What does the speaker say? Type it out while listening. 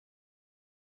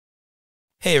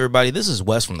Hey everybody, this is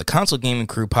Wes from the Console Gaming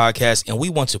Crew podcast, and we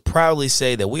want to proudly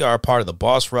say that we are a part of the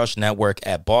Boss Rush network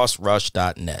at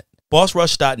bossrush.net.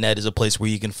 Bossrush.net is a place where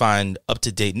you can find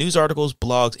up-to-date news articles,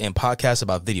 blogs, and podcasts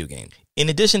about video games. In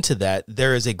addition to that,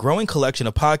 there is a growing collection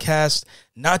of podcasts,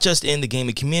 not just in the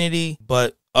gaming community,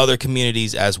 but other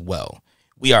communities as well.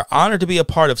 We are honored to be a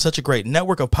part of such a great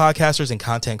network of podcasters and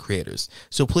content creators.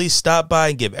 So please stop by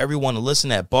and give everyone a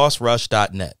listen at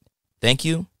bossrush.net. Thank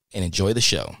you, and enjoy the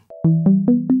show.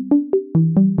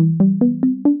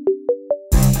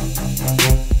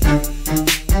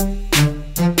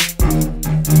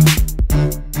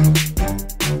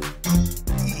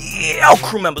 Yo,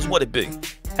 crew members, what it be?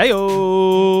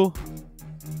 Heyo!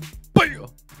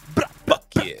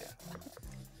 Fuck yeah.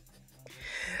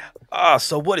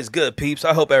 So what is good, peeps?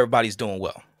 I hope everybody's doing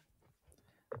well.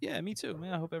 Yeah, me too,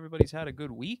 man. I hope everybody's had a good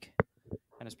week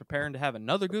and is preparing to have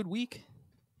another good week.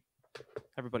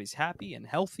 Everybody's happy and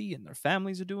healthy, and their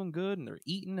families are doing good, and they're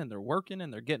eating, and they're working,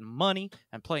 and they're getting money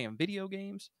and playing video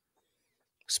games.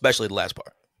 Especially the last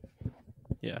part.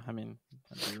 Yeah, I mean,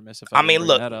 I'd be remiss if I mean, bring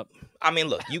look. that up. I mean,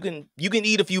 look. You can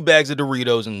eat a few bags of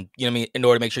Doritos, and you know what I mean, in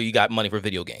order to make sure you got money for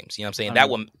video games. You know what I'm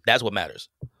saying? That's what matters.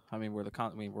 I mean, we're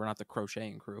not the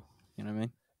crocheting crew. You know what I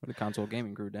mean? We're the console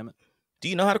gaming crew. Damn it. Do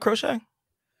you know how to crochet?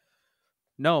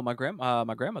 No, my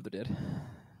grandmother did.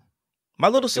 My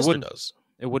little sister does.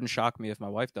 It wouldn't shock me if my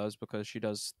wife does, because she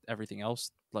does everything else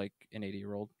like an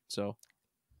 80-year-old. So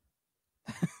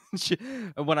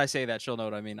when I say that, she'll know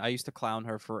what I mean. I used to clown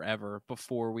her forever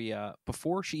before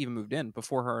she even moved in,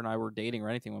 before her and I were dating or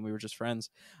anything, when we were just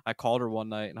friends. I called her one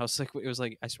night and I was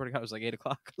like, I swear to God, it was like 8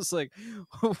 o'clock. I was like,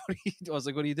 what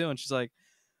are you doing? She's like,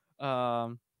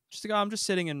 I'm just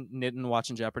sitting and knitting,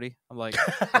 watching Jeopardy. I'm like,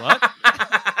 what?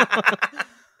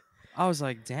 I was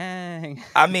like, dang.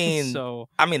 I mean,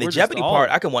 the Jeopardy part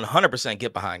I can 100%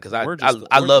 get behind, because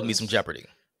I love me some Jeopardy.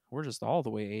 We're just all the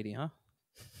way 80, huh?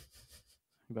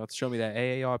 You about to show me that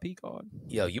AARP card?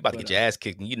 Yo, you about to get your ass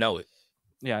kicked, and you know it.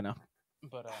 Yeah, I know.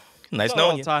 But nice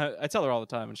knowing you. I tell her all the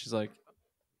time, and she's like,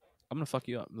 "I'm gonna fuck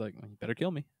you up." I'm like, you better kill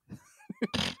me.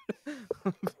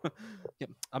 Yep,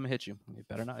 I'm gonna hit you. You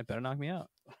better not. It better knock me out.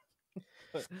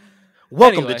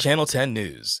 Welcome to Channel 10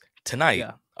 News. Tonight,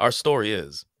 our story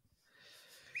is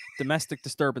domestic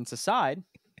disturbance aside.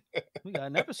 We got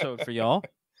an episode for y'all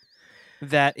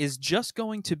that is just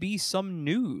going to be some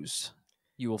news.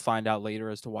 You will find out later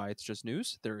as to why it's just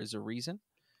news. There is a reason,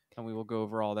 and we will go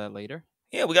over all that later.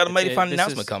 Yeah, we got a mighty fine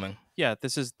announcement coming. Yeah,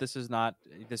 this is not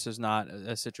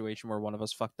a situation where one of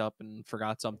us fucked up and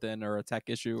forgot something, or a tech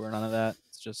issue, or none of that.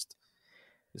 It's just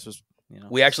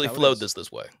we actually flowed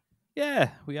this way. Yeah,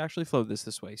 we actually flowed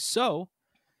this way. So,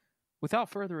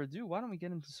 without further ado, why don't we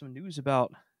get into some news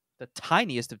about the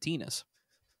tiniest of Tinas?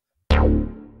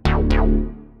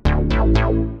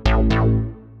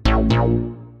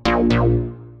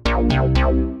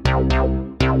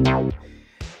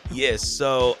 Yes,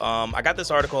 so I got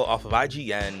this article off of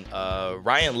IGN.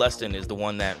 Ryan Leston is the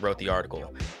one that wrote the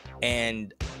article.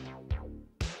 And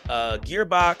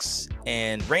Gearbox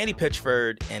and Randy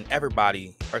Pitchford and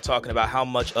everybody are talking about how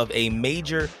much of a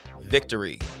major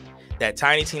victory that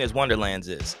Tiny Tina's Wonderlands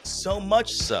is. So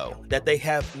much so that they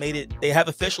have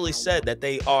officially said that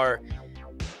they are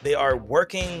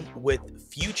working with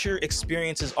future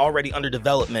experiences already under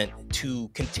development to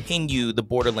continue the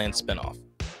Borderlands spinoff.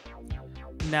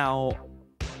 Now,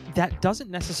 that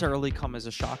doesn't necessarily come as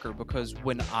a shocker, because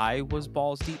when I was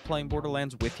balls deep playing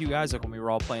Borderlands with you guys, like when we were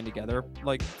all playing together,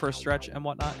 like for a stretch and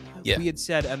whatnot, we had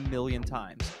said a million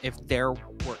times, if there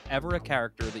were ever a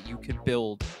character that you could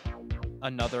build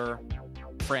another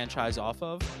franchise off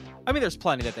of, I mean, there's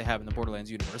plenty that they have in the Borderlands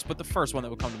universe, but the first one that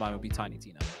would come to mind would be Tiny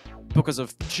Tina, because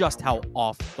of just how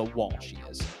off the wall she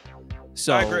is.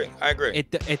 So I agree.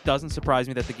 It doesn't surprise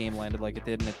me that the game landed like it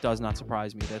did, and it does not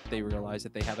surprise me that they realize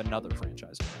that they have another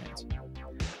franchise in their hands.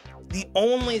 The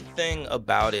only thing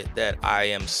about it that I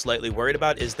am slightly worried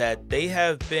about is that the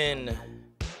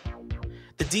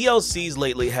DLCs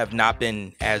lately have not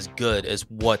been as good as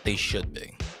what they should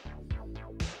be.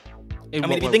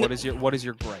 What is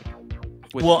your gripe?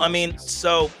 Well, I mean,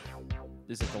 so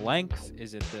is it the length?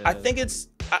 Is it the? I think it's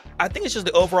just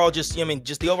the overall, just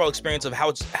the overall experience of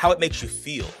how it makes you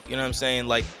feel. You know what I'm saying?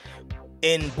 Like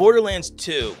in Borderlands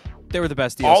 2, they were the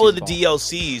best DLCs. All of the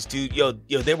DLCs, dude, yo,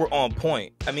 they were on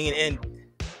point. I mean, and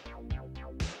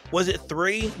was it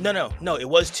 3? No, it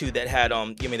was 2 that had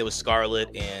there was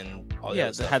Scarlet and all the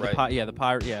other stuff, had right? the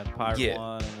pirate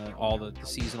one, and all the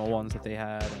seasonal ones that they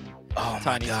had, and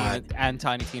Tiny Tina, and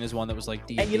Tiny Tina's one that was like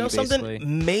D&D, and you know basically.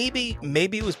 Something?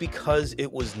 Maybe it was because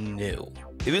it was new.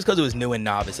 It was because it was new and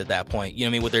novice at that point. You know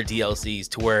what I mean? With their DLCs,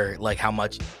 to where like how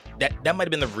much that might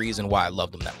have been the reason why I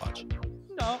loved them that much.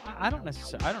 No, I don't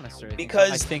necessarily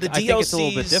because think the I think it's a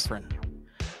little bit different.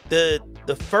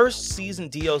 The first season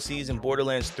DLCs in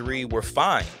Borderlands 3 were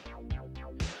fine.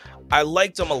 I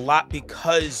liked them a lot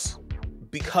because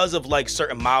of like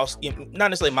certain not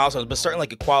necessarily milestones, but certain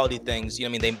like equality things. You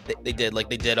know what I mean? They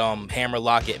did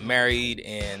Hammerlock get married,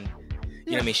 and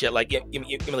you know what I mean, shit like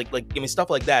stuff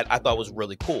like that. I thought was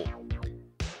really cool,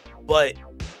 but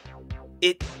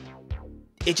it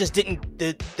just didn't.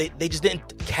 They just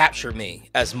didn't capture me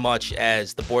as much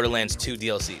as the Borderlands 2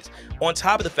 DLCs. On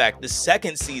top of the fact, the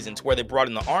second season, to where they brought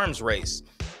in the arms race,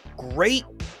 great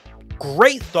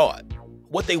thought.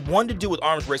 What they wanted to do with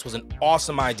arms race was an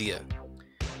awesome idea.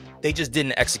 They just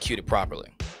didn't execute it properly.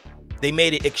 They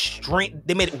made it extreme.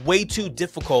 They made it way too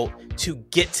difficult to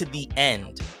get to the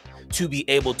end to be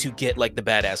able to get like the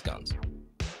badass guns.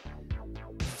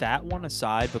 That one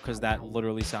aside, because that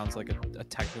literally sounds like a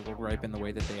technical gripe in the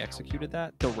way that they executed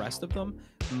that, the rest of them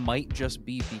might just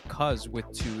be because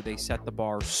with 2 they set the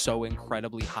bar so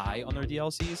incredibly high on their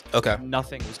DLCs. Okay.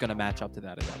 Nothing was going to match up to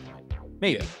that at that point.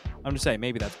 Maybe. Yeah. I'm just saying,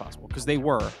 maybe that's possible, because they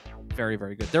were very,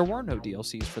 very good. There were no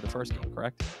DLCs for the first game,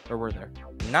 correct? Or were there?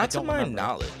 Not to my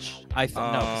knowledge. No,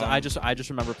 because I just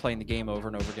remember playing the game over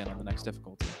and over again on the next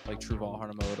difficulty, like True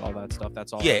Valhalla mode, all that stuff.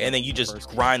 That's all. Yeah, and then you just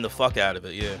grind the fuck out of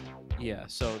it. Yeah. Yeah.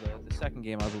 So the second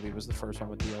game, I believe, was the first one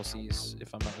with DLCs,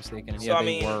 if I'm not mistaken. And so,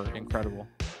 they were incredible.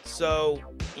 So,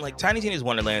 like, Tiniest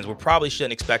Wonderlands, we probably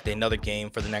shouldn't expect another game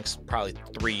for the next probably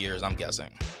 3 years, I'm guessing.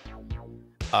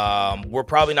 We're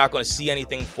probably not going to see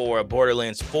anything for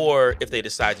Borderlands 4 if they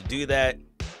decide to do that.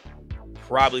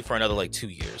 Probably for another like 2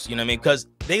 years. You know what I mean? Because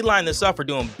they lined this up for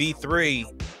doing B3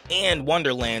 and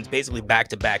Wonderlands basically back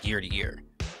to back, year to year.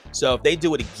 So if they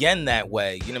do it again that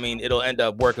way, you know what I mean, it'll end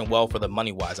up working well for them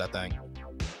money wise, I think.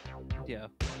 Yeah,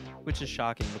 which is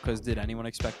shocking, because did anyone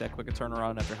expect that quick a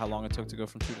turnaround after how long it took to go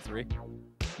from 2 to 3?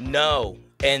 No,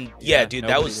 and yeah dude,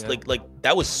 that was like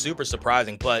that was super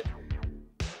surprising. But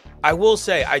I will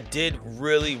say I did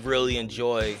really, really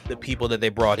enjoy the people that they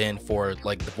brought in for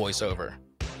like the voiceover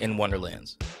in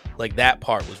Wonderlands. Like that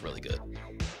part was really good.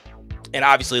 And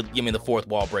obviously, I mean, the fourth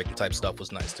wall breaking type stuff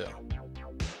was nice too.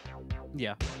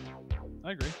 Yeah,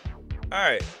 I agree. All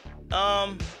right.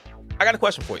 I got a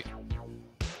question for you.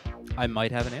 I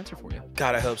might have an answer for you.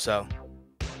 God, I hope so.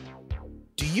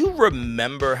 Do you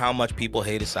remember how much people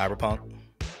hated Cyberpunk?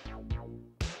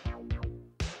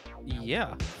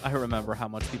 Yeah, I remember how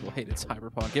much people hated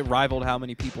Cyberpunk. It rivaled how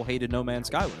many people hated No Man's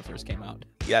Sky when it first came out.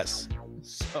 Yes.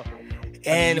 So,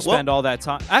 and you spend all that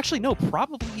time. Actually, no,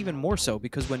 probably even more so,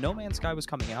 because when No Man's Sky was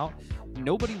coming out,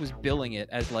 nobody was billing it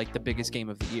as like the biggest game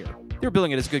of the year. They were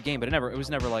billing it as a good game, but it was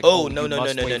never like, no.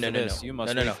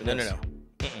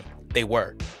 They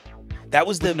were. That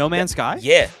was the No Man's Sky?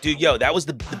 Yeah, dude, yo, that was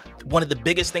the one of the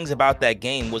biggest things about that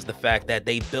game was the fact that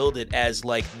they built it as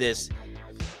like this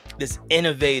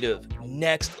innovative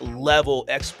next level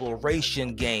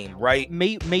exploration game, right?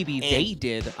 Maybe they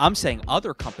did. I'm saying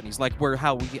other companies, like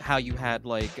how you had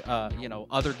like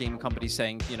other game companies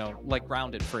saying, like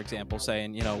Grounded, for example,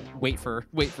 saying, wait for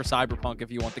Cyberpunk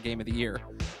if you want the game of the year.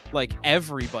 Like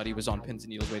everybody was on pins and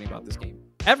needles waiting about this game.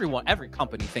 Every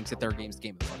company thinks that their game's the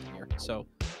game of the fucking year. So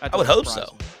I would hope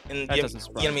so. And that doesn't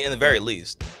surprise me. I mean, in the very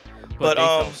least. But they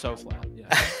fell so flat.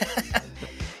 Yeah.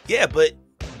 Yeah, but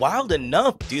wild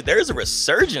enough, dude, there's a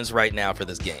resurgence right now for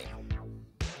this game.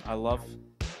 I love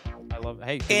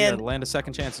hey, and land of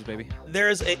second chances, baby.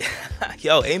 There's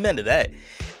amen to that.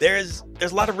 There's a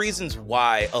lot of reasons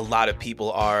why a lot of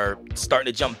people are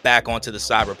starting to jump back onto the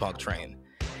Cyberpunk train.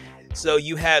 So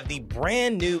you have the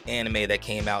brand new anime that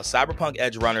came out, Cyberpunk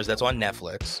Edge Runners, that's on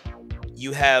Netflix.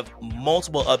 You have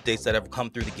multiple updates that have come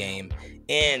through the game,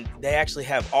 and they actually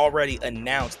have already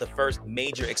announced the first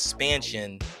major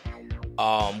expansion,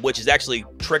 which is actually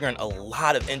triggering a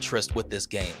lot of interest with this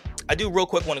game. I do real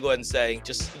quick want to go ahead and say,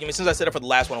 just since I said it for the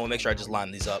last one, I want to make sure I just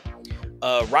line these up.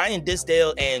 Ryan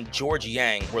Disdale and George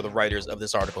Yang were the writers of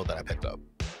this article that I picked up,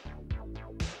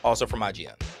 also from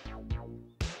IGN.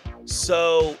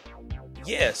 So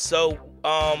yeah,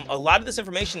 a lot of this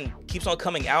information keeps on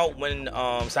coming out when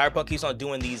Cyberpunk keeps on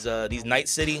doing these Night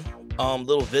City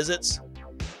little visits.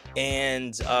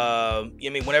 And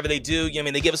whenever they do,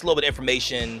 they give us a little bit of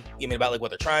information, about like what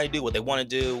they're trying to do, what they want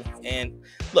to do. And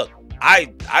look,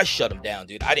 I shut them down,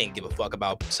 dude. I didn't give a fuck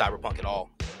about Cyberpunk at all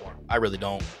anymore. I really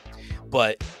don't.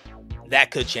 But that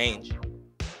could change.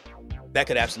 That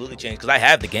could absolutely change, because I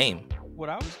have the game. What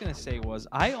I was gonna say was,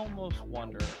 I almost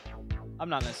wonder, I'm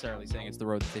not necessarily saying it's the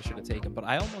road that they should have taken, but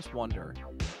I almost wonder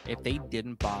if they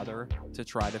didn't bother to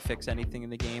try to fix anything in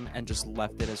the game and just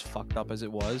left it as fucked up as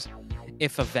it was,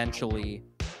 if eventually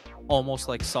almost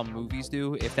like some movies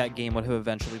do, if that game would have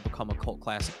eventually become a cult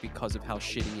classic because of how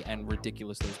shitty and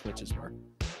ridiculous those glitches were.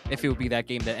 If it would be that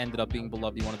game that ended up being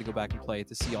beloved, you wanted to go back and play it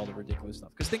to see all the ridiculous stuff.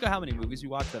 Because think of how many movies you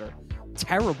watch that are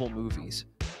terrible movies.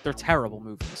 They're terrible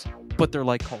movies, but they're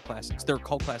like cult classics. They're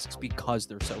cult classics because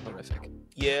they're so horrific.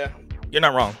 Yeah, you're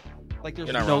not wrong. Like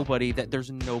there's nobody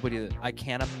that I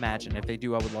can't imagine. If they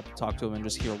do, I would love to talk to them and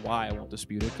just hear why. I won't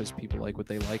dispute it because people like what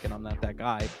they like and I'm not that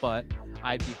guy. But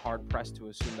I'd be hard pressed to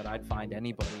assume that I'd find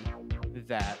anybody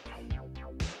that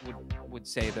would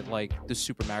say that like the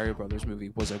Super Mario Brothers movie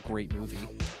was a great movie.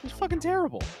 It was fucking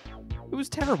terrible. It was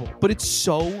terrible, but it's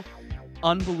so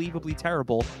unbelievably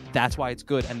terrible. That's why it's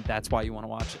good, and that's why you want to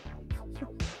watch it.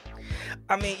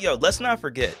 I mean, yo, let's not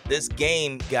forget this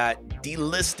game got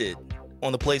delisted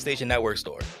on the PlayStation Network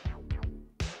store.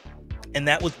 And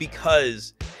that was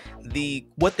because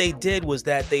what they did was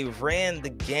that they ran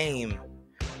the game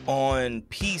on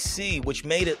PC, which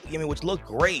made it, which looked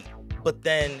great, but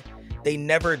then they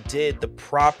never did the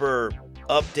proper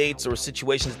updates or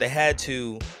situations they had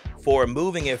to for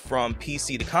moving it from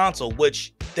PC to console,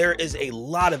 which there is a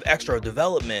lot of extra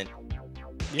development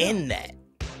in that.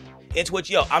 Into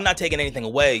which, I'm not taking anything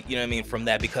away, from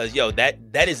that, because,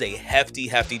 that is a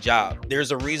hefty job.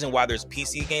 There's a reason why there's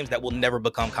PC games that will never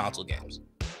become console games.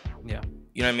 Yeah.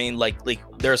 You know what I mean? Like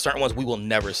there are certain ones we will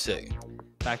never see.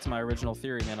 Back to my original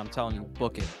theory, man, I'm telling you,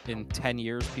 book it. In 10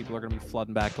 years, people are going to be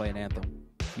flooding back playing Anthem.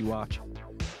 You watch.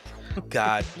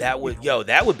 God, that would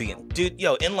be, dude,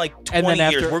 in like 20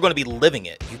 years, we're going to be living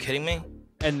it. You kidding me?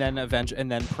 And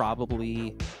then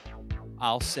probably,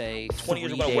 I'll say 20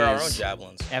 years we're gonna wear our own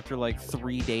javelins. After like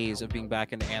 3 days of being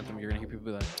back into Anthem, you're gonna hear people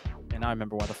be like, and I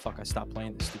remember why the fuck I stopped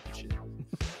playing this stupid shit.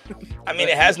 I mean,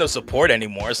 it has no support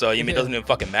anymore, so it doesn't even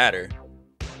fucking matter.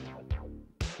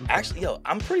 Actually,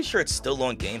 I'm pretty sure it's still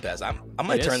on Game Pass. I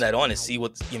might turn that on and see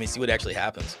what actually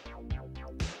happens.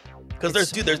 Because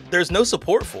there's no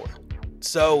support for it.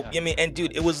 So and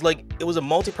dude, it was a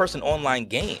multi-person online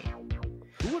game.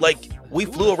 Like we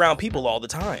flew around people all the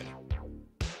time.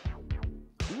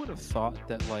 Who would have thought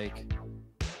that like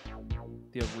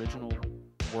the original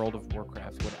World of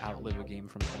Warcraft would outlive a game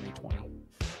from 2020?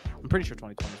 I'm pretty sure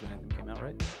 2020 is when Anthem came out,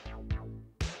 right?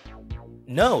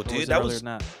 No, dude, that was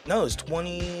it was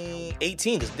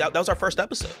 2018 because that was our first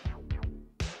episode.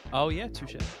 Oh yeah,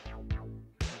 touche.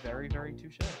 Very, very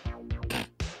touche.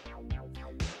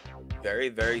 Very,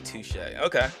 very touche.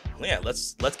 Okay, yeah,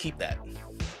 let's keep that.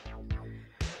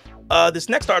 This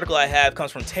next article I have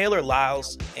comes from Taylor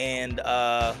Lyles, and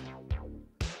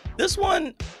this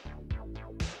one,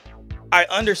 I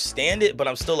understand it, but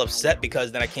I'm still upset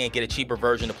because then I can't get a cheaper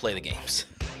version to play the games.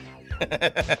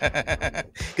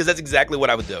 Because that's exactly what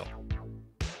I would do.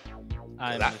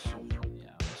 I'm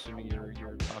assuming you're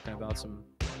talking about some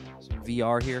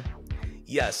VR here.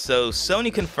 Yes, so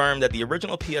Sony confirmed that the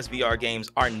original PSVR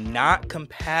games are not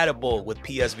compatible with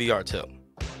PSVR 2.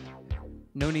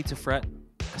 No need to fret,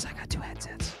 because I got 2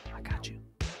 headsets. I got you.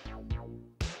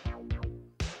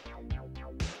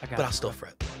 I'll still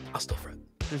fret.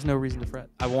 There's no reason to fret.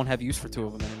 I won't have use for 2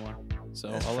 of them anymore. So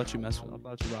I'll let you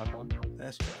rock one.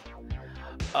 That's true.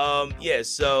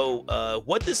 So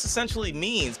what this essentially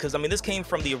means, because this came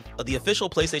from the official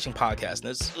PlayStation podcast,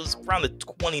 and this was around the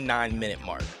 29-minute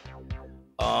mark.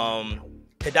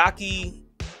 Hideki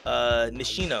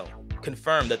Nishino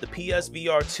confirmed that the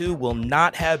PSVR 2 will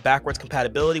not have backwards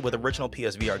compatibility with original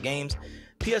PSVR games.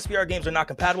 PSVR games are not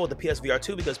compatible with the PSVR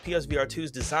 2 because PSVR 2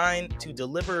 is designed to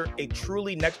deliver a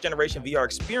truly next-generation VR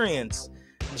experience,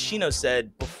 Nishino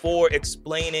said, before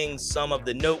explaining some of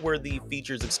the noteworthy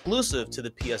features exclusive to the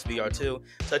PSVR 2,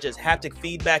 such as haptic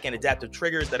feedback and adaptive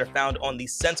triggers that are found on the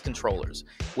Sense controllers,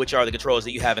 which are the controllers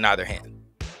that you have in either hand.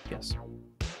 Yes.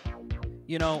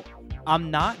 I'm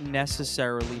not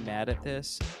necessarily mad at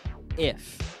this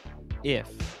if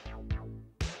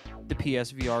the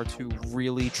PSVR 2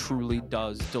 really truly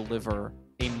does deliver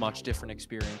a much different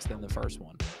experience than the first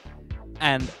one.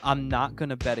 And I'm not going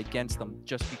to bet against them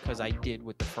just because I did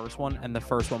with the first one, and the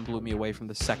first one blew me away from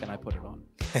the second I put it on.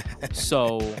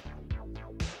 So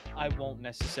I won't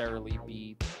necessarily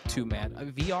be too mad.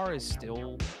 VR is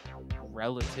still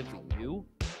relatively new,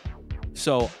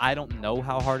 so I don't know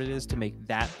how hard it is to make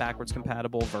that backwards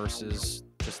compatible versus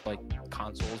just like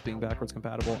consoles being backwards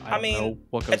compatible. I don't know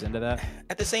what goes into that.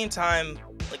 At the same time,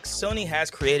 like Sony has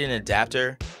created an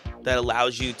adapter that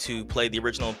allows you to play the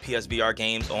original PSVR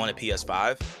games on a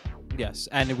PS5. Yes,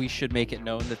 and we should make it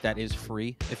known that is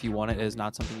free if you want it. It is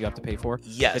not something you have to pay for.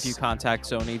 Yes. If you contact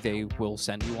Sony, they will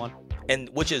send you one. And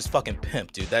which is fucking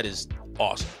pimp, dude. That is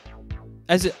awesome.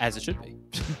 As it should be.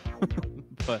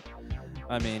 But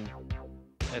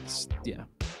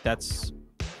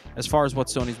as far as what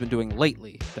Sony's been doing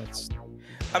lately, that's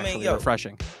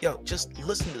refreshing. Yo, just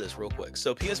listen to this real quick.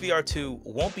 So PSVR 2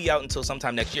 won't be out until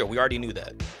sometime next year. We already knew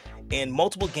that. And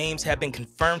multiple games have been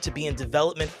confirmed to be in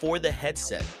development for the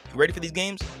headset. You ready for these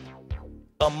games?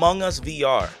 Among Us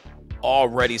VR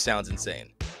already sounds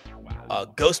insane. Wow.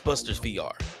 Ghostbusters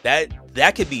VR.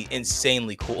 That could be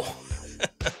insanely cool.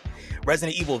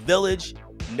 Resident Evil Village,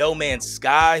 No Man's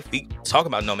Sky. Talk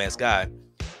about No Man's Sky.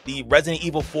 The Resident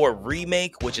Evil 4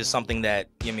 remake, which is something that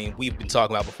we've been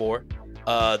talking about before.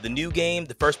 The new game,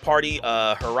 the first party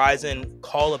Horizon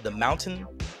Call of the Mountain,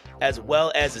 as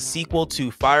well as a sequel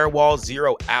to Firewall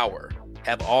Zero Hour,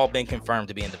 have all been confirmed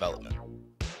to be in development.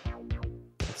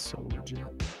 That's so legit.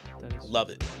 Love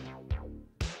it.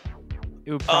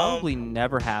 It would probably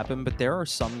never happen, but there are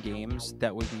some games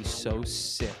that would be so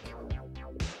sick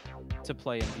to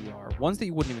play in VR. Ones that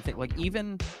you wouldn't even think. Like,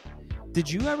 even,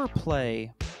 did you ever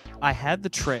play? I had not the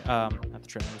trailer.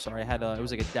 I'm sorry. I had it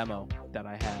was like a demo that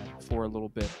I had for a little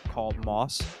bit called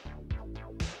Moss,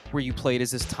 where you played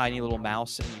as this tiny little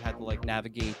mouse and you had to like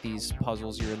navigate these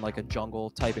puzzles. You're in like a jungle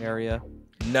type area.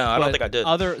 No, I don't think I did.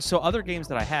 Other games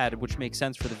that I had, which makes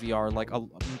sense for the VR, like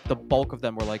the bulk of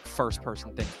them were like first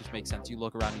person things, which makes sense. You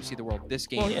look around, you see the world. This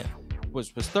game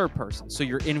was third person, so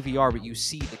you're in VR, but you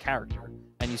see the character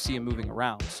and you see him moving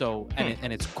around. So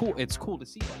and it's cool. It's cool to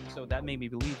see that. So that made me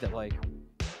believe that like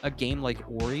a game like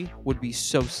Ori would be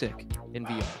so sick in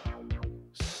VR.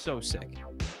 So sick.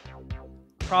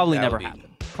 Probably never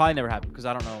happened because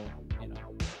I don't know.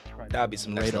 That would be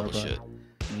some next level shit.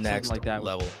 Next like that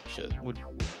level shit.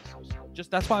 Just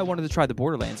that's why I wanted to try the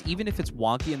Borderlands, even if it's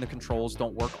wonky and the controls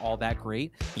don't work all that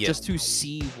great. Just to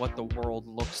see what the world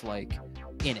looks like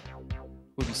in it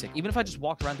would be sick. Even if I just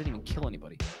walked around, didn't even kill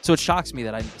anybody. So it shocks me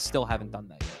that I still haven't done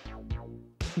that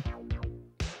yet,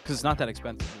 because it's not that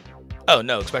expensive. Oh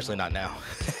no, especially not now.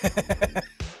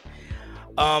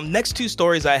 Next two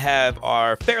stories I have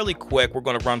are fairly quick. We're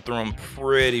going to run through them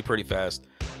pretty fast.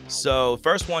 So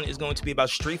first one is going to be about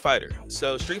Street Fighter.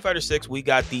 So Street Fighter 6, we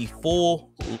got the full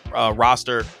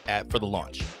roster for the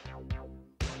launch.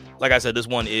 Like I said, this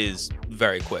one is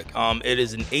very quick. It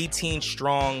is an 18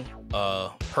 strong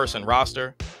person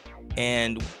roster,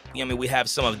 and we have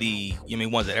some of the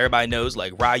ones that everybody knows,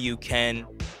 like Ryu, Ken.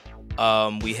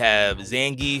 We have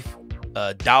Zangief,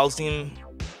 Dalsim,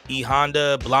 E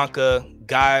Honda, Blanca,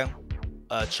 Guy,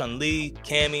 Chun-Li,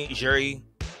 Cammy, Juri,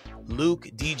 Luke,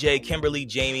 DJ, Kimberly,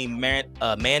 Jamie,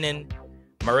 Manon,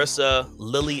 Marissa,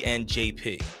 Lily, and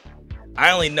JP.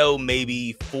 I only know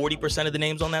maybe 40% of the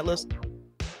names on that list.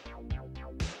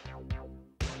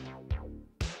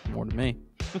 More than me.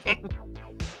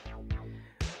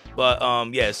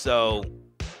 But so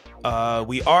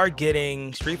we are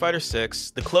getting Street Fighter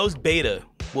 6. The closed beta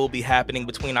will be happening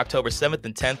between October 7th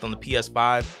and 10th on the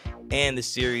PS5 and the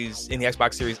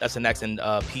Xbox Series S and X and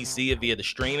PC via the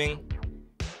streaming.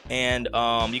 And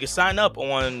you can sign up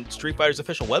on Street Fighter's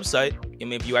official website.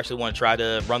 If you actually want to try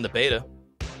to run the beta,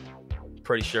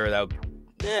 pretty sure that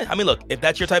would, look, if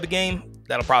that's your type of game,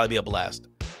 that'll probably be a blast.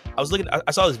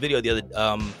 I saw this video the other,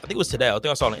 I think it was today. I think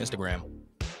I saw it on Instagram.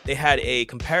 They had a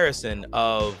comparison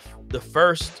of the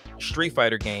first Street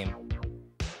Fighter game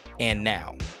and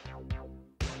now,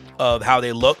 of how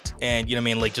they looked, and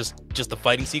like just the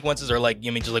fighting sequences, or like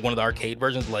just like one of the arcade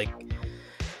versions, like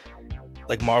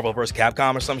Marvel vs.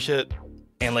 Capcom or some shit,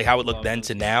 and like how it looked then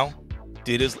to now.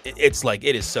 Dude, it's like,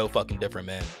 it is so fucking different,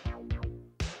 man.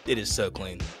 It is so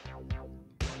clean.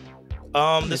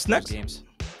 This next games.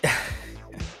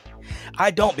 I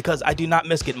don't, because I do not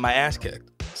miss getting my ass kicked.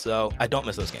 So I don't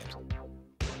miss those games.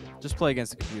 Just play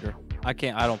against the computer. I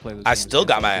don't play those games. I still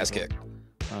got my ass kicked.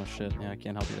 Oh shit, yeah, I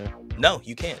can't help you there. No,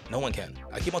 you can't. No one can.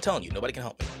 I keep on telling you, nobody can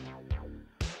help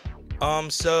me.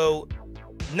 So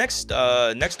next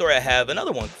story I have,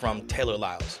 another one from Taylor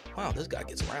Lyles. Wow, this guy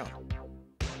gets around.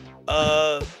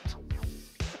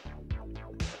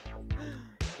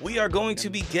 We are going to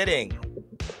be getting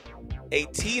a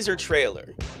teaser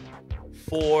trailer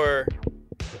for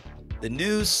the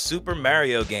new Super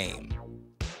Mario game,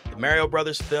 the Mario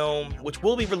Brothers film, which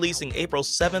will be releasing April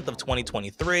 7th of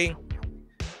 2023.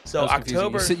 So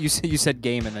October. You said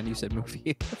game and then you said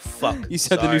movie. Fuck. You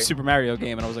said the new Super Mario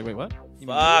game and I was like, wait, what?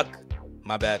 Fuck.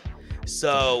 My bad.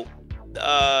 So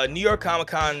New York Comic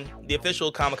Con, the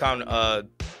official Comic Con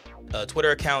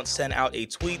Twitter account, sent out a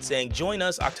tweet saying, "Join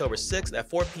us October 6th at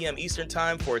 4 p.m. Eastern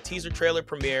Time for a teaser trailer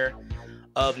premiere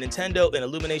of Nintendo and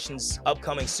Illumination's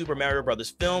upcoming Super Mario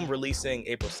Brothers film, releasing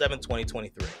April 7th,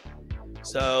 2023.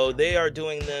 So they are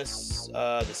doing this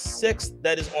the 6th.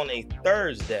 That is on a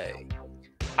Thursday.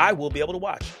 I will be able to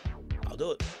watch. I'll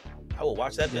do it. I will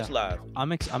watch that bitch live.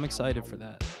 I'm excited for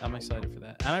that. I'm excited for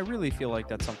that, and I really feel like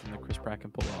that's something that Chris Pratt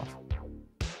can pull off.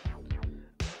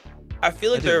 I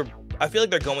feel like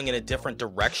they're going in a different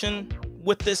direction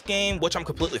with this game, which I'm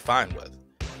completely fine with.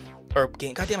 Or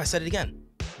game, goddamn, I said it again.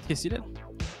 Yes, you did. All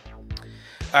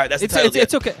right, that's the title.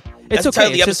 It's okay. It's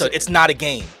okay. The episode. It's not a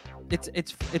game.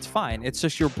 It's fine. It's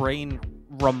just your brain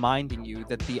reminding you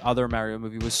that the other Mario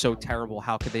movie was so terrible.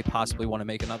 How could they possibly want to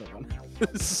make another one?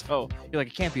 So you're like,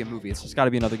 it can't be a movie. It's just got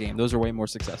to be another game. Those are way more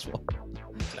successful.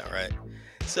 All right.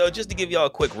 So just to give y'all a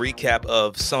quick recap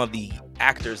of some of the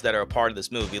actors that are a part of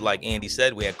this movie, like Andy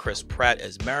said, we had Chris Pratt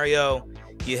as Mario.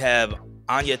 You have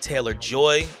Anya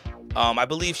Taylor-Joy. I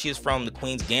believe she is from The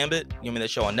Queen's Gambit. You know, that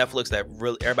show on Netflix that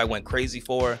really everybody went crazy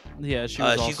for. Yeah, she's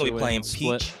going to be playing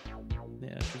Peach.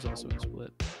 Yeah, she's also in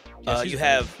Split. Yeah, she's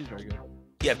very good.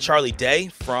 You have Charlie Day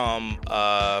from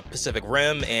Pacific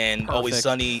Rim and Always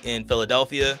Sunny in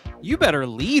Philadelphia. You better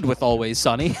lead with Always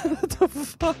Sunny. What the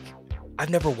fuck? I've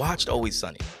never watched Always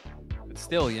Sunny. But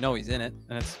still, you know he's in it,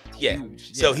 and it's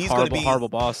huge. So he's going to be Horrible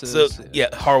Bosses. So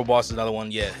Horrible Bosses is another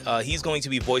one. Yeah, he's going to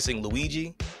be voicing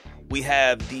Luigi. We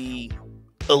have the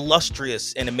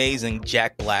illustrious and amazing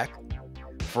Jack Black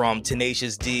from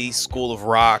Tenacious D, School of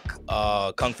Rock,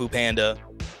 Kung Fu Panda,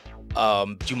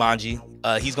 Jumanji.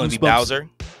 He's going to be Bowser.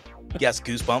 Yes,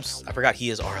 Goosebumps. I forgot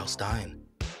he is R.L. Stein.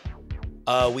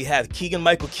 We have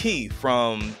Keegan-Michael Key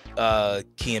from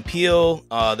Key and Peele.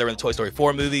 They're in the Toy Story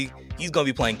 4 movie. He's going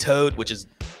to be playing Toad, which is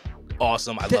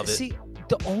awesome. I love it. See,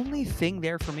 the only thing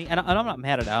there for me, and I'm not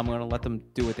mad at it. I'm going to let them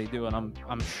do what they do, and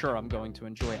I'm sure I'm going to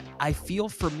enjoy it. I feel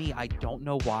for me, I don't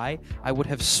know why, I would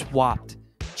have swapped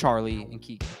Charlie and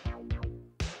Keegan.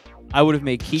 I would have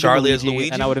made Keegan Charlie as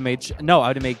Luigi, and I would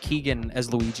have made Keegan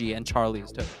as Luigi and Charlie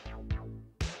as Toad.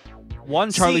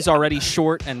 Charlie's already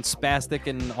short and spastic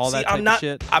and all that type of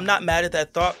shit. I'm not mad at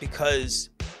that thought because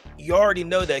you already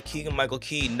know that Keegan-Michael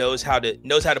Key knows how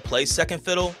to play second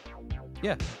fiddle.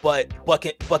 Yeah, but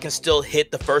can still hit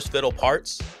the first fiddle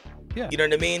parts. Yeah, you know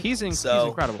what I mean. He's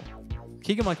incredible.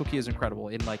 Keegan-Michael Key is incredible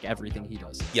in like everything he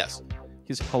does. Yes,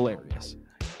 he's hilarious.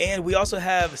 And we also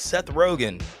have Seth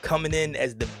Rogen coming in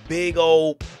as the big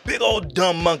old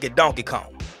dumb monkey Donkey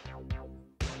Kong.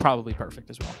 Probably perfect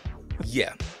as well.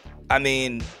 Yeah, I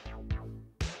mean,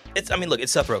 it's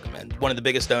Seth Rogen, man, one of the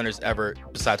biggest stoners ever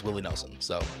besides Willie Nelson.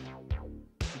 So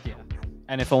yeah,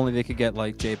 and if only they could get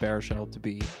like Jay Baruchel to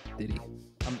be Diddy.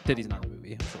 Diddy's not in the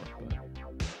movie, I'm sure.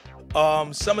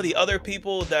 But some of the other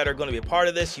people that are going to be a part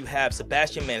of this, you have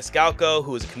Sebastian Maniscalco,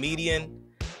 who is a comedian.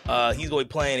 He's going to be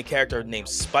playing a character named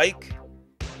Spike.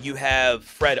 You have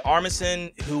Fred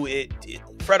Armisen,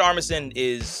 Fred Armisen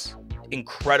is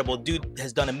incredible. Dude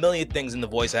has done a million things in the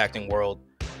voice acting world.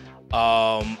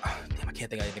 Damn, I can't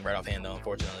think of anything right offhand though,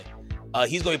 unfortunately.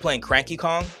 He's going to be playing Cranky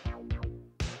Kong.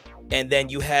 And then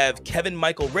you have Kevin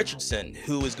Michael Richardson,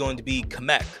 who is going to be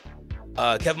Kamek.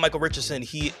 Kevin Michael Richardson,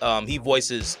 he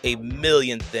voices a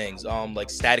million things. Like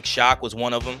Static Shock was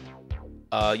one of them.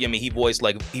 He voiced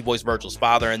Virgil's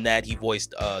father in that. He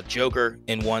voiced Joker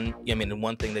in one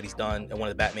thing that he's done in one of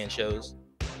the Batman shows.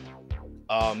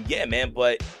 Yeah, man.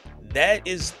 But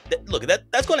that's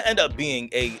going to end up being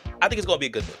I think it's going to be a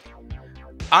good movie.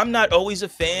 I'm not always a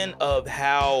fan of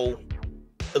how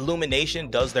Illumination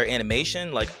does their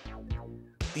animation. Like,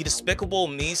 the Despicable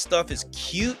Me stuff is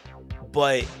cute,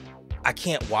 but I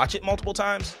can't watch it multiple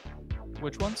times.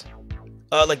 Which ones?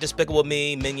 Like Despicable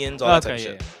Me, Minions, all that type of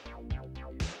shit.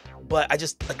 But I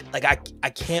just I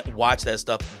can't watch that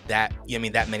stuff that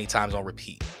many times on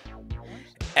repeat.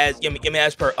 As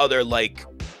per other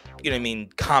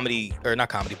comedy, or not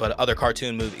comedy, but other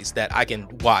cartoon movies that I can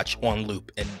watch on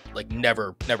loop and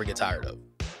never get tired of.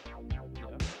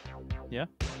 Yeah.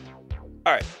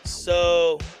 All right.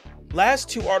 So last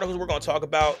two articles we're going to talk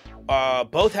about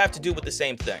both have to do with the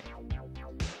same thing.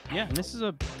 Yeah, and this is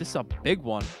a big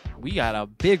one. We got a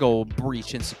big old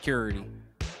breach in security.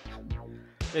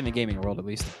 In the gaming world, at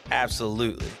least.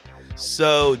 Absolutely.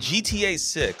 So GTA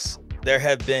 6, there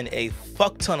have been a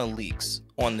fuck ton of leaks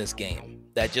on this game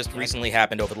that just recently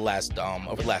happened over the last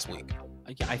week.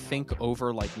 I think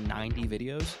over 90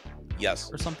 videos. Yes.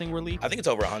 Or something were leaked. I think it's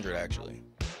over 100 actually.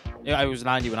 Yeah, it was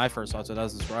 90 when I first saw it, so it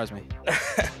doesn't surprise me.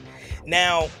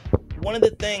 Now, one of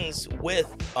the things with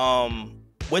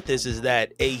this is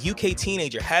that a UK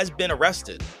teenager has been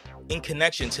arrested in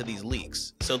connection to these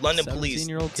leaks. So London police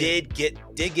did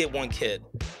get one kid.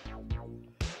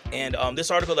 And this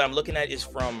article that I'm looking at is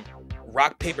from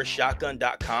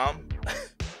rockpapershotgun.com.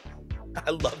 I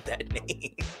love that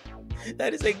name.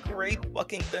 That is a great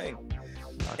fucking thing.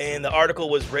 And the article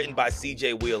was written by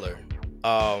CJ Wheeler.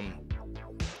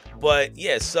 But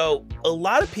yeah, so a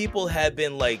lot of people have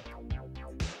been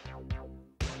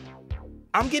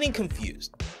I'm getting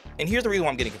confused. And here's the reason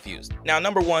why I'm getting confused. Now,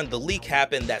 number one, the leak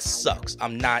happened. That sucks.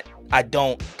 I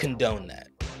don't condone that.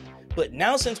 But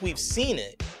now since we've seen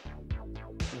it,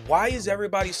 why is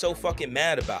everybody so fucking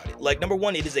mad about it? Like, number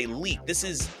one, it is a leak. This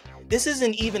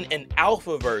isn't even an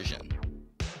alpha version.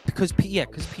 Because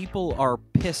people are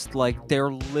pissed. Like,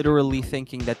 they're literally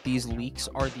thinking that these leaks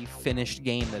are the finished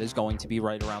game that is going to be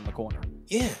right around the corner.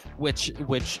 Yeah. Which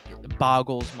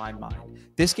boggles my mind.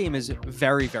 This game is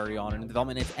very, very on in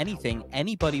development. If anything,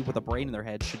 anybody with a brain in their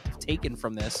head should have taken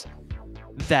from this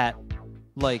that,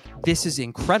 like, this is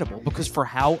incredible, because for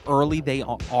how early they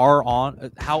are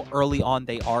on, how early on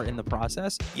they are in the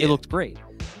process, It looked great.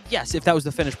 Yes, if that was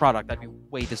the finished product, I'd be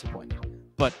way disappointed.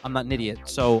 But I'm not an idiot,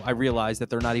 so I realize that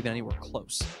they're not even anywhere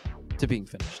close to being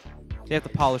finished. They have to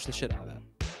polish the shit out of that.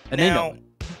 And now, they know it.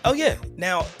 Oh, yeah.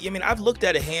 Now, I mean, I've looked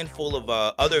at a handful of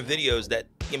other videos that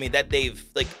they've,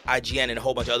 like, IGN and a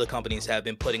whole bunch of other companies have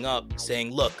been putting up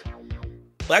saying, look,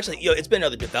 well, actually, it's been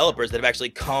other developers that have actually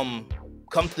come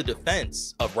to the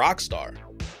defense of Rockstar.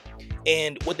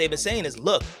 And what they've been saying is,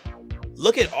 look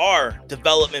at our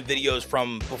development videos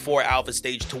from before alpha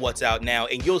stage to what's out now,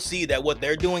 and you'll see that what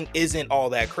they're doing isn't all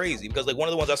that crazy. Because, like, one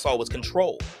of the ones I saw was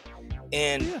Control.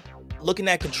 And looking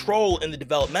at Control in the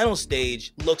developmental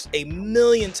stage looks a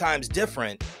million times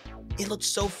different. It looks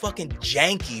so fucking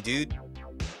janky, dude,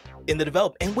 in the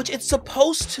development, and which it's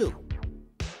supposed to.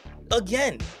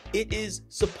 Again, it is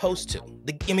supposed to.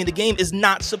 The game is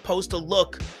not supposed to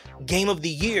look game of the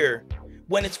year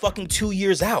when it's fucking 2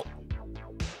 years out.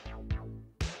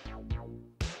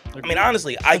 I mean,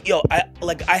 honestly, I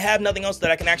have nothing else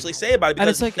that I can actually say about it, because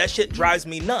it's like, that shit drives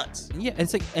me nuts. Yeah,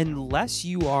 it's like, unless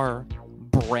you are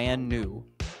brand new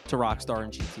to Rockstar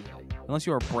and GTA, unless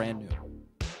you are brand new,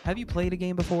 have you played a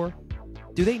game before?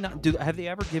 Have they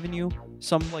ever given you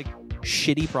some, like,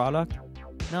 shitty product?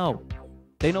 No.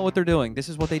 They know what they're doing. This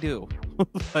is what they do.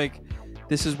 Like,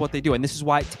 this is what they do. And this is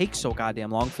why it takes so goddamn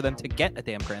long for them to get a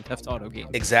damn Grand Theft Auto game.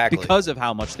 Exactly. Because of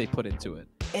how much they put into it.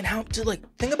 And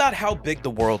think about how big the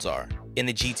worlds are in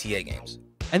the GTA games.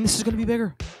 And this is going to be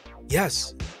bigger.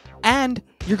 Yes. And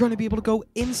you're going to be able to go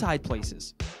inside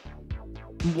places.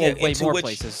 Well, way more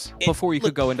places. Before you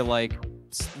could go into, like,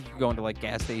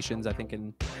 gas stations, I think,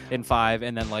 in 5,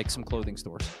 and then, like, some clothing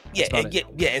stores.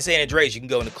 In San Andreas you can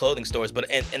go into clothing stores, but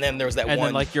and then there was that and one,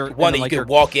 then, like, one that you could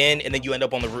walk in and then you end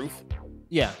up on the roof.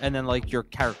 Yeah, and then, like, your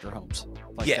character homes.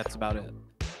 Like, that's about it.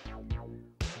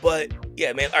 But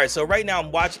yeah, man. All right, so right now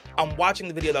I'm watching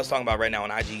the video that I was talking about right now on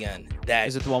IGN. That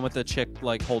is it, the one with the chick,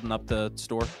 like, holding up the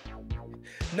store?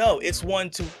 No, it's one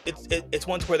to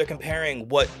where they're comparing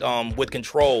what with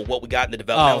Control, what we got in the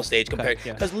developmental stage compared,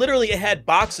 because literally it had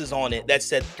boxes on it that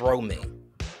said "throw me."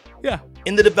 Yeah.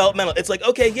 In the developmental, it's like,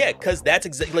 okay, yeah, because that's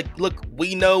exactly, like, look,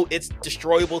 we know it's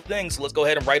destroyable things, so let's go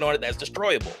ahead and write on it that's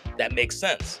destroyable. That makes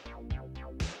sense.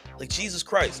 Like, Jesus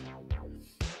Christ.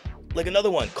 Like,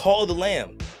 another one, Call of the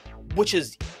Lamb, which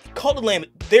is Call of the Lamb.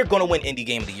 They're gonna win Indie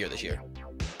Game of the Year this year.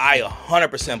 I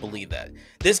 100% believe that.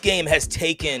 This game has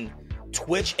taken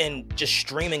Twitch and just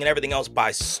streaming and everything else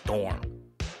by storm.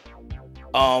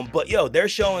 But they're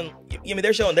showing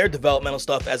their developmental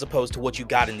stuff as opposed to what you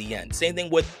got in the end. Same thing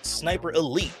with Sniper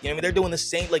Elite. They're doing the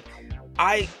same. Like,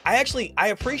 I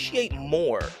appreciate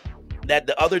more that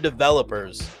the other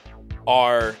developers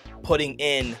are putting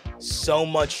in so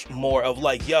much more of,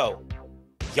 like, y'all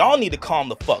need to calm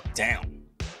the fuck down.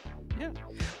 Yeah.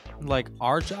 Like,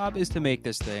 our job is to make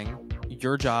this thing.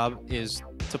 Your job is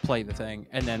to play the thing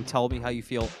and then tell me how you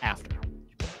feel after.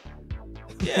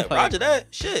 Yeah, like, roger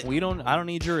that. Shit. I don't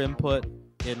need your input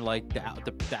in, like,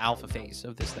 the alpha phase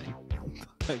of this thing.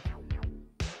 Like,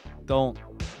 don't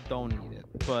need it.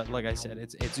 But like I said,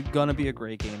 it's gonna be a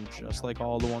great game, just like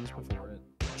all the ones before it.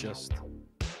 Just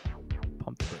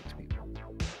pump the brakes, people.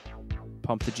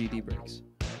 Pump the GD brakes.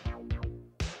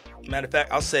 Matter of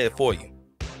fact, I'll say it for you.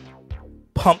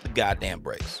 Pump the goddamn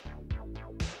brakes.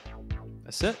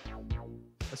 That's it.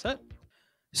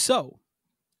 So,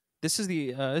 this is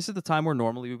the time where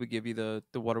normally we would give you the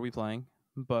what are we playing,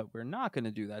 but we're not going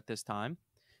to do that this time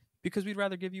because we'd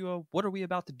rather give you a what are we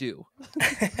about to do.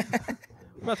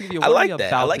 We're about to give you a what I like are we that.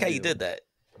 About I like to how do you did that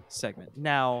segment.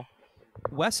 Now,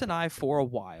 Wes and I for a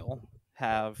while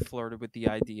have flirted with the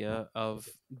idea of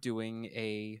doing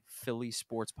a Philly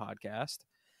sports podcast,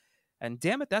 and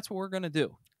damn it, that's what we're going to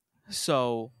do.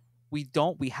 So, we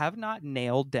have not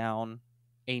nailed down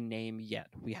a name yet.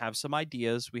 We have some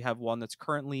ideas. We have one that's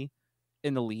currently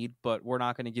in the lead, but we're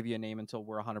not going to give you a name until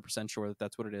we're 100% sure that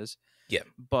that's what it is. Yeah.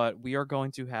 But we are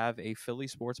going to have a Philly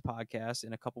sports podcast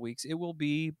in a couple weeks. It will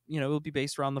be, it will be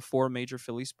based around the 4 major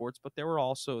Philly sports, but there will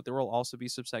also be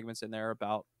some segments in there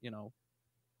about,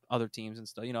 other teams and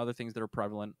stuff, other things that are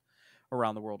prevalent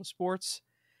around the world of sports.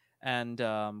 And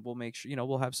we'll make sure,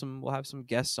 we'll have some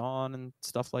guests on and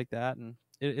stuff like that. And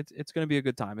it's going to be a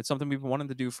good time. It's something we've been wanting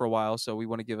to do for a while, so we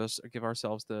want to give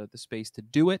ourselves the space to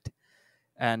do it.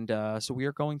 And so we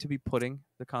are going to be putting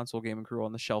the Console Gaming Crew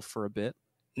on the shelf for a bit.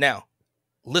 Now,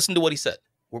 listen to what he said.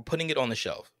 We're putting it on the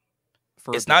shelf.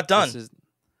 It's not done.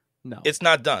 No, it's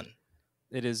not done.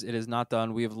 It is not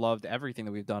done. We have loved everything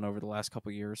that we've done over the last couple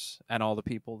of years, and all the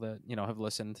people that have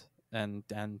listened and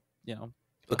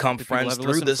become friends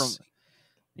through this.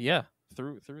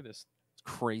 Through this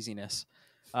craziness.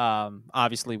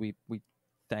 Obviously, we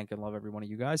thank and love every one of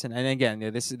you guys, and again,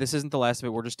 this isn't the last of it.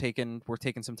 We're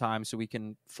taking some time so we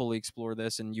can fully explore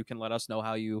this, and you can let us know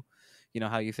how you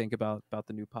think about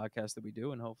the new podcast that we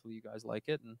do, and hopefully you guys like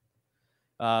it. And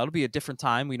it'll be a different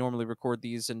time. We normally record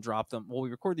these and drop them. Well, we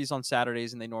record these on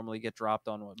Saturdays, and they normally get dropped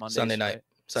on Mondays, Sunday night.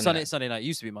 Right? Sunday night. It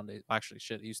used to be Monday. Actually,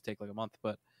 shit, it used to take like a month,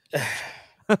 but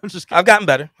I'm just kidding. I've gotten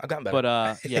better.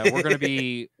 But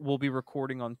yeah, we'll be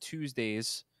recording on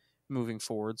Tuesdays moving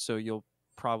forward, so you'll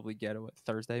probably get it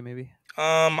Thursday maybe.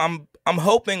 I'm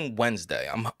hoping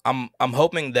Wednesday. I'm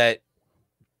hoping that.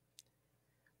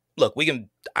 Look, we can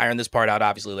iron this part out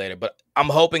obviously later, but I'm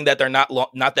hoping that they're not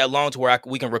that long to where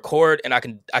we can record and I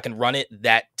can run it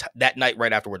that night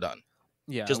right after we're done.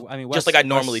 Yeah, just like I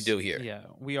normally do here. Yeah,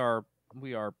 we are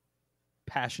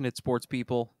passionate sports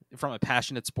people from a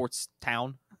passionate sports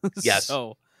town. Yes.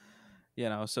 So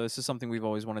so this is something we've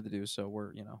always wanted to do. So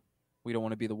we're we don't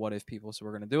want to be the what if people, so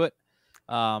we're going to do it.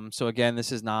 So again,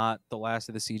 this is not the last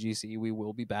of the CGC. We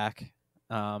will be back,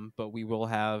 but we will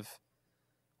have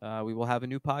a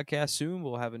new podcast soon.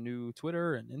 We'll have a new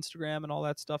Twitter and Instagram and all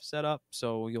that stuff set up.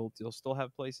 So you'll still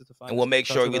have places to find. And we'll make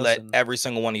sure we let every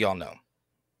single one of y'all know.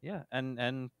 Yeah,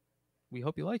 and we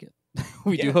hope you like it.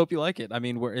 We do hope you like it. I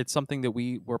mean, it's something that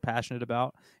we're passionate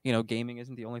about. Gaming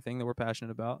isn't the only thing that we're passionate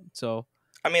about. So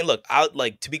I mean, look,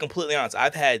 to be completely honest,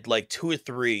 I've had like 2 or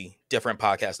 3 different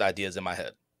podcast ideas in my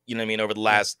head. You know what I mean? Over the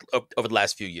last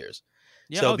few years.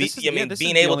 Yeah, so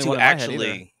being able to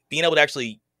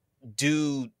actually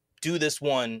do this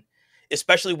one,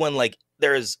 especially when like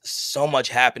there is so much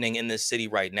happening in this city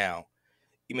right now.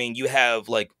 I mean, you have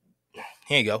like,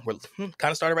 here you go. We're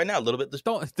kind of started right now a little bit.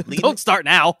 Don't start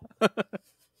now.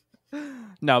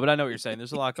 No, but I know what you're saying.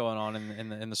 There's a lot going on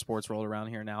in the sports world around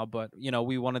here now. But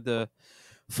we wanted to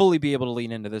fully be able to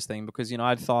lean into this thing because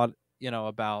I'd thought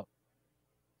about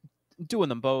doing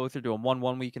them both or doing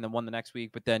one week and then one the next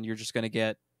week. But then you're just going to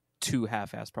get 2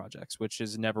 half-assed projects, which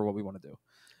is never what we want to do.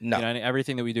 No,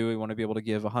 everything that we do, we want to be able to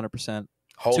give 100%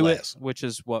 to it, which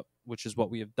is what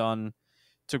we have done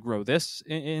to grow this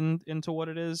into what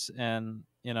it is. And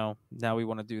now we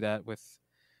want to do that with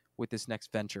this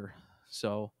next venture.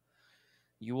 So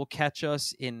you will catch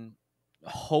us in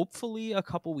hopefully a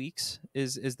couple weeks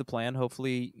is the plan.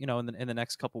 Hopefully, in the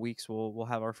next couple weeks we'll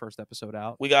have our first episode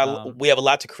out. We have a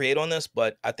lot to create on this,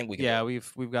 but I think we can. Yeah,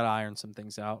 we've got to iron some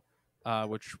things out,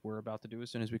 which we're about to do as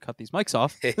soon as we cut these mics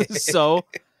off. So,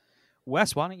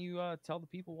 Wes, why don't you tell the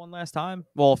people one last time?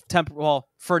 Well,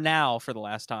 for now, for the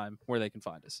last time, where they can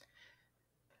find us.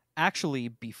 Actually,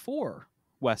 before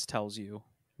Wes tells you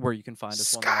where you can find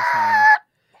us one last time,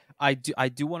 I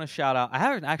do want to shout out. I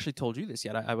haven't actually told you this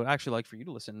yet. I would actually like for you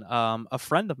to listen. A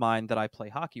friend of mine that I play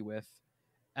hockey with,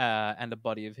 and a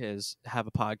buddy of his have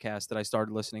a podcast that I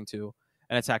started listening to,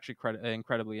 and it's actually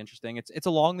incredibly interesting. It's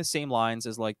along the same lines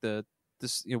as like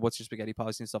what's your spaghetti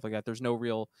policy and stuff like that. There's no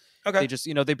real. Okay. They just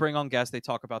they bring on guests, they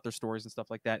talk about their stories and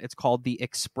stuff like that. It's called the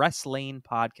Express Lane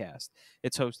Podcast.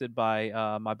 It's hosted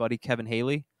by my buddy Kevin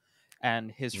Haley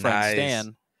and his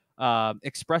friend Stan.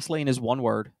 Express Lane is one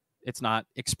word. It's not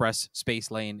Express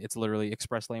Space Lane. It's literally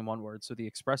Express Lane, one word. So the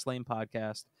Express Lane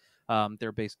Podcast,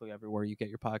 they're basically everywhere you get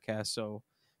your podcast. So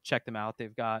check them out.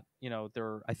 They've got,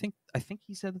 they're, I think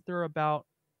he said that they're about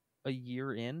a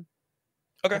year in.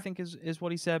 Okay. I think is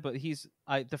what he said. But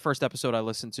the first episode I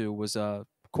listened to was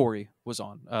Corey was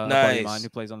on. A buddy of mine who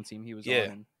plays on the team. He was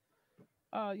on.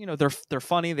 And, they're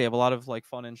funny. They have a lot of like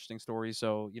fun, interesting stories.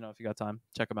 So if you got time,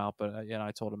 check them out. But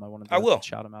I told him I wanted to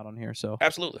shout them out on here. So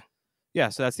absolutely. Yeah,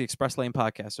 so that's the Express Lane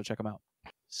Podcast, so check them out.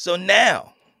 So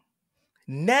now,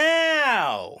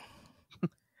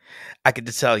 I get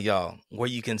to tell y'all where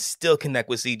you can still connect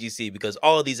with CGC because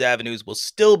all of these avenues will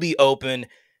still be open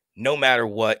no matter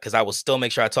what, because I will still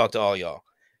make sure I talk to all y'all.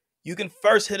 You can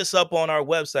first hit us up on our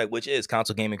website, which is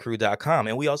consolegamingcrew.com,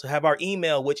 and we also have our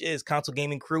email, which is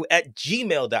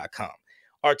consolegamingcrew@gmail.com.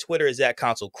 Our Twitter is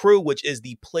 @consolecrew, which is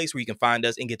the place where you can find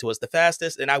us and get to us the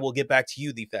fastest, and I will get back to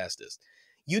you the fastest.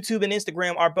 YouTube and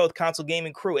Instagram are both Console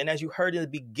Gaming Crew, and as you heard in the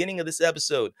beginning of this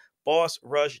episode,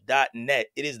 bossrush.net.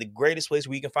 It is the greatest place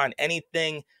where you can find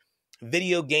anything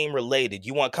video game related.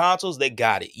 You want consoles? They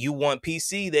got it. You want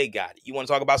PC? They got it. You want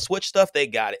to talk about Switch stuff? They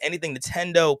got it. Anything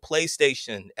Nintendo,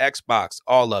 PlayStation, Xbox,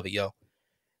 all of it, yo.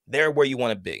 They're where you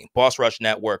want to be. Boss Rush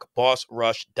Network,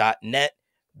 bossrush.net.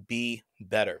 Be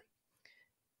better.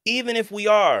 Even if we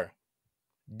are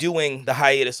doing the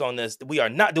hiatus on this, we are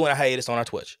not doing a hiatus on our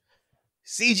Twitch.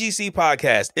 CGC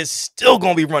podcast is still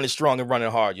going to be running strong and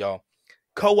running hard, y'all.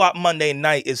 Co-op Monday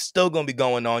night is still going to be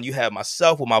going on. You have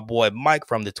myself with my boy Mike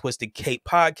from the Twisted Cape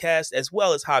podcast, as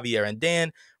well as Javier and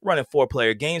Dan running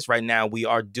 4-player games. Right now, we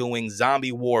are doing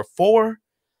Zombie War 4.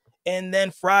 And then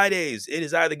Fridays, it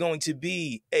is either going to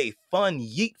be a fun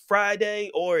Yeet Friday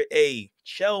or a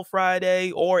Chill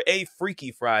Friday or a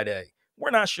Freaky Friday. We're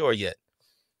not sure yet.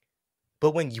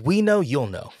 But when we know, you'll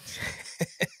know.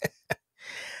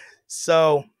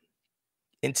 So,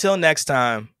 until next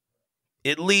time,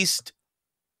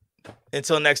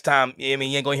 until next time, I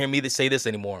mean, you ain't going to hear me say this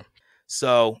anymore.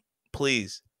 So,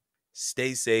 please,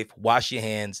 stay safe, wash your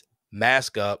hands,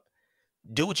 mask up,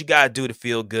 do what you got to do to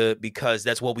feel good, because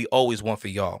that's what we always want for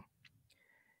y'all.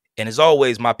 And as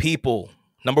always, my people,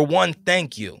 number 1,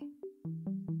 thank you.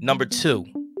 Number 2,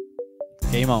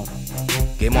 game on.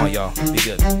 Game on, y'all. Be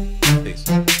good. Peace.